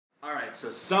Alright,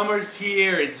 so summer's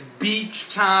here, it's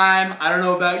beach time. I don't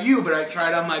know about you, but I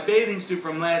tried on my bathing suit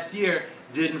from last year,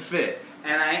 didn't fit.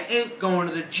 And I ain't going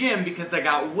to the gym because I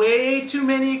got way too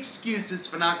many excuses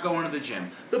for not going to the gym.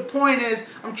 The point is,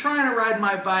 I'm trying to ride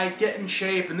my bike, get in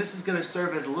shape, and this is going to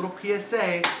serve as a little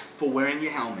PSA for wearing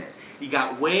your helmet. You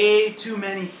got way too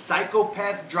many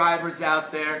psychopath drivers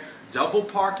out there, double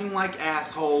parking like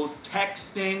assholes,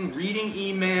 texting, reading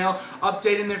email,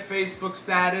 updating their Facebook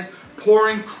status,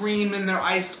 pouring cream in their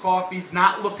iced coffees,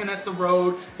 not looking at the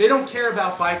road. They don't care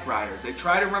about bike riders. They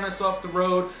try to run us off the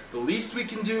road. The least we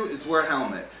can do is wear a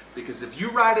helmet. Because if you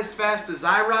ride as fast as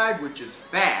I ride, which is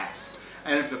fast,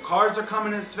 and if the cars are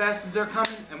coming as fast as they're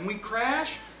coming and we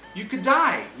crash, you could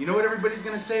die. You know what everybody's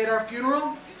going to say at our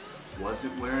funeral?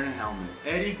 Wasn't wearing a helmet.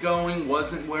 Eddie Going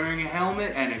wasn't wearing a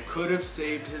helmet and it could have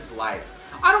saved his life.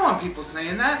 I don't want people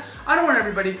saying that. I don't want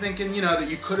everybody thinking, you know, that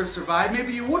you could have survived.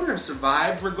 Maybe you wouldn't have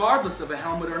survived regardless of a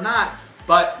helmet or not,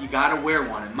 but you gotta wear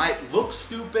one. It might look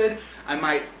stupid, I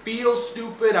might feel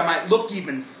stupid, I might look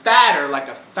even fatter like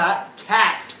a fat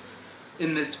cat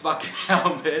in this fucking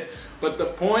helmet, but the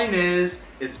point is,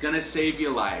 it's gonna save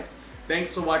your life.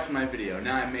 Thanks for watching my video.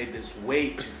 Now I made this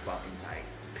way too fucking tight.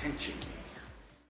 It's pinching me.